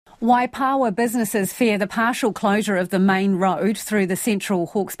Waipawa businesses fear the partial closure of the main road through the central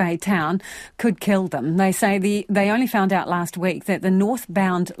Hawke's Bay town could kill them. They say they only found out last week that the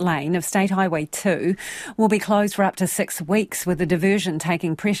northbound lane of State Highway 2 will be closed for up to 6 weeks, with the diversion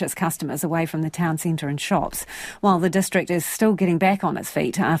taking precious customers away from the town centre and shops, while the district is still getting back on its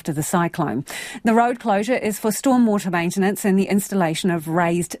feet after the cyclone. The road closure is for stormwater maintenance and the installation of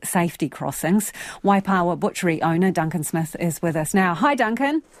raised safety crossings. Waipawa butchery owner Duncan Smith is with us now. Hi,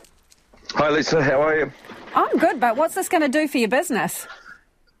 Duncan. Hi Lisa, how are you? I'm good, but what's this going to do for your business?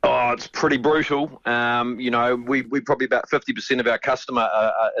 Oh, it's pretty brutal. We probably about 50% of our customer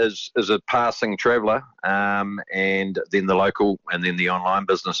is a passing traveller, and then the local, and then the online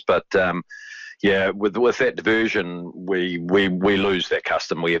business. But with that diversion, we lose that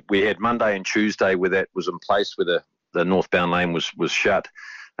customer. We had Monday and Tuesday where that was in place, where the northbound lane was shut,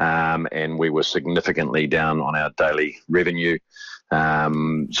 and we were significantly down on our daily revenue.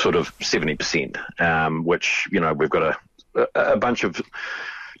 Sort of 70%, which, we've got a bunch of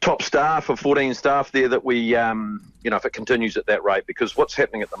top staff of 14 staff there that we, if it continues at that rate, because what's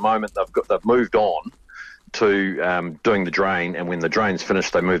happening at the moment, they've moved on to doing the drain, and when the drain's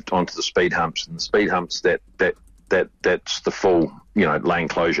finished, they moved on to the speed humps, and the speed humps, that's the full, lane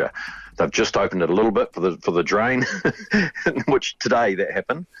closure. They've just opened it a little bit for the drain, which today that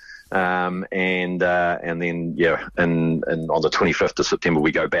happened. And then on the 25th of September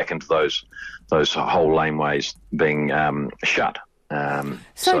we go back into those whole laneways being shut.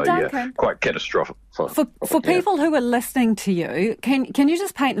 So Duncan, quite catastrophic for people who are listening to you. Can you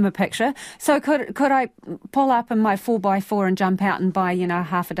just paint them a picture? So could I pull up in my 4x4 and jump out and buy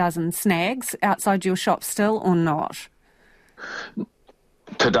half a dozen snags outside your shop still, or not?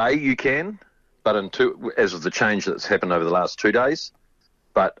 Today you can, but as of the change that's happened over the last 2 days,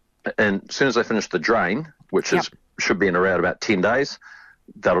 and as soon as they finish the drain, which should be in around about 10 days,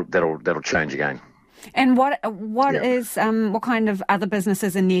 that'll change again. And what kind of other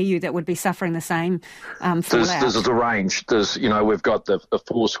businesses are near you that would be suffering the same fallout? There's a range. We've got the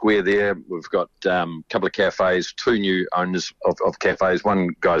Four Square there. We've got a couple of cafes, 2 new owners of cafes. One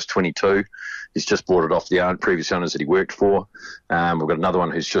guy's 22. He's just bought it off the previous owners that he worked for. We've got another one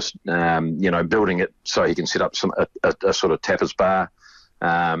who's just building it so he can set up a sort of tapas bar.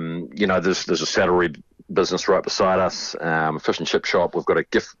 There's a saddlery business right beside us, a fish and chip shop. We've got a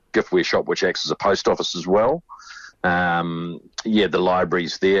giftware shop which acts as a post office as well. The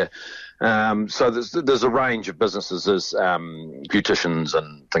library's there. So there's a range of businesses. There's beauticians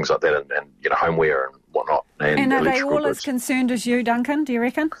and things like that, and homeware and whatnot. And are they all as concerned as you, Duncan, do you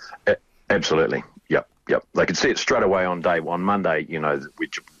reckon? Absolutely. Yep. They could see it straight away on Monday,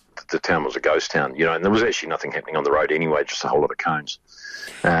 the town was a ghost town, and there was actually nothing happening on the road anyway, just a whole lot of cones.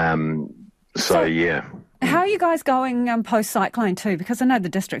 How are you guys going post-cyclone too? Because I know the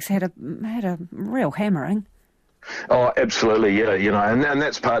district's had a real hammering. Oh, absolutely, yeah, and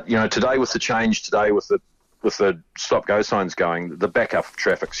that's part, today with the change, with the stop-go signs going, the backup of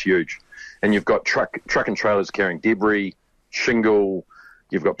traffic's huge. And you've got truck and trailers carrying debris, shingle,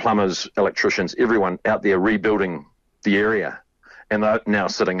 you've got plumbers, electricians, everyone out there rebuilding the area. And they're now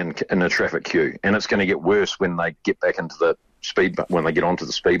sitting in a traffic queue, and it's going to get worse when they get back into the speed bump, when they get onto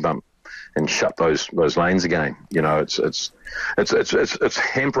the speed bump and shut those lanes again. It's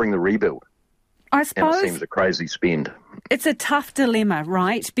hampering the rebuild. I suppose, and it seems a crazy spend. It's a tough dilemma,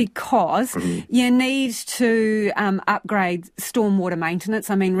 right? Because you need to upgrade stormwater maintenance.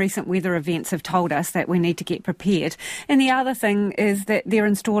 I mean, recent weather events have told us that we need to get prepared. And the other thing is that they're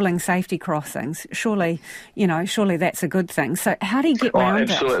installing safety crossings. Surely that's a good thing. So how do you get around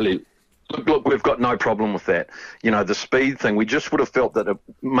it? Absolutely. Look, we've got no problem with that. The speed thing, we just would have felt that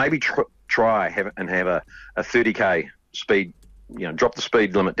maybe try and have a 30k speed, drop the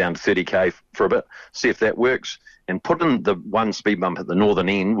speed limit down to 30k for a bit, see if that works, and put in the one speed bump at the northern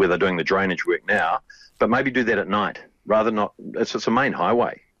end where they're doing the drainage work now, but maybe do that at night it's a main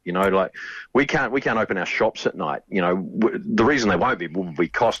highway. We can't open our shops at night. The reason they won't will be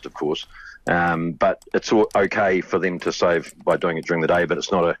cost, of course, but it's okay for them to save by doing it during the day, but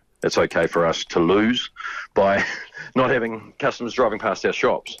it's okay for us to lose by not having customers driving past our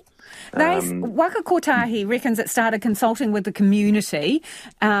shops. Waka Kotahi reckons it started consulting with the community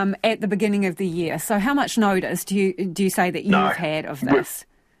at the beginning of the year. So how much notice do you say that you've had of this?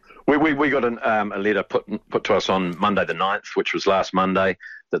 We got a letter put to us on Monday the 9th, which was last Monday,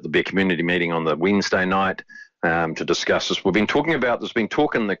 that there'll be a community meeting on the Wednesday night to discuss this. There's been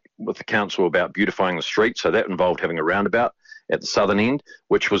talk with the council about beautifying the street, so that involved having a roundabout at the southern end,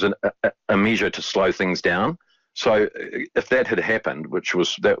 which was a measure to slow things down. So if that had happened, which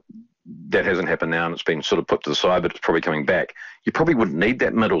was that that hasn't happened now and it's been sort of put to the side, but it's probably coming back. You probably wouldn't need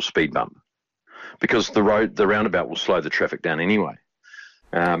that middle speed bump because the roundabout will slow the traffic down anyway.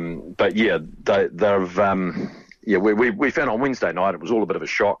 But yeah, we found on Wednesday night it was all a bit of a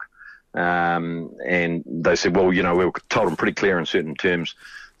shock. And they said, well, we were told them pretty clear in certain terms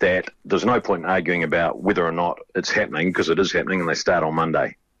that there's no point in arguing about whether or not it's happening, because it is happening and they start on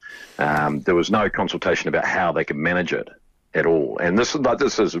Monday. There was no consultation about how they could manage it at all. And this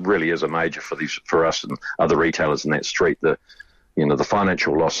really is a major for us and other retailers in that street. The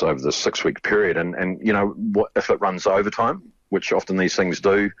financial loss over the 6-week period, and what if it runs overtime, which often these things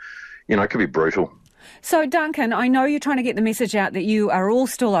do, it could be brutal. So, Duncan, I know you're trying to get the message out that you are all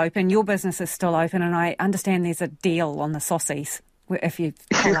still open, your business is still open, and I understand there's a deal on the saucies if you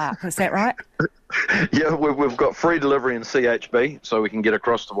pull up. Is that right? Yeah, we've got free delivery in CHB, so we can get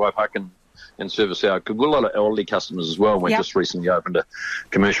across to Waipaku and service our... We've got a lot of elderly customers as well. We just recently opened a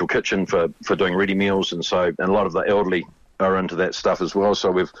commercial kitchen for doing ready meals, and a lot of the elderly are into that stuff as well. So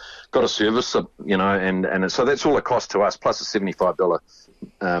we've got a service, and so that's all a cost to us, plus a $75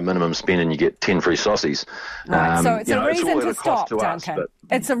 minimum spend, and you get 10 free saucies. Right, so it's a reason to stop, Duncan.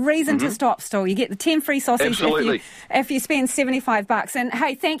 It's a reason to stop still. You get the 10 free saucies if you spend $75. And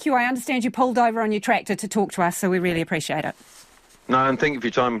hey, thank you. I understand you pulled over on your tractor to talk to us, so we really appreciate it. No, and thank you for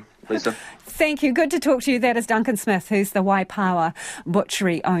your time, Lisa. Thank you. Good to talk to you. That is Duncan Smith, who's the Waipawa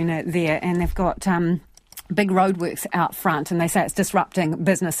butchery owner there, and they've got... big roadworks out front, and they say it's disrupting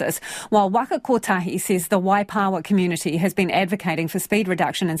businesses. While Waka Kotahi says the Waipawa community has been advocating for speed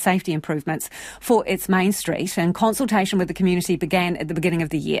reduction and safety improvements for its main street, and consultation with the community began at the beginning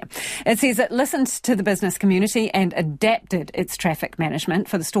of the year. It says it listened to the business community and adapted its traffic management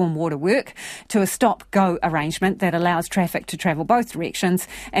for the stormwater work to a stop-go arrangement that allows traffic to travel both directions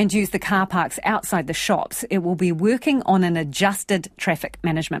and use the car parks outside the shops. It will be working on an adjusted traffic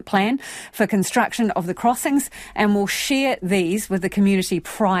management plan for construction of the crossings, and will share these with the community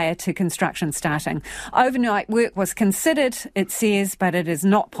prior to construction starting. Overnight work was considered, it says, but it is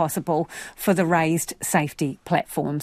not possible for the raised safety platforms.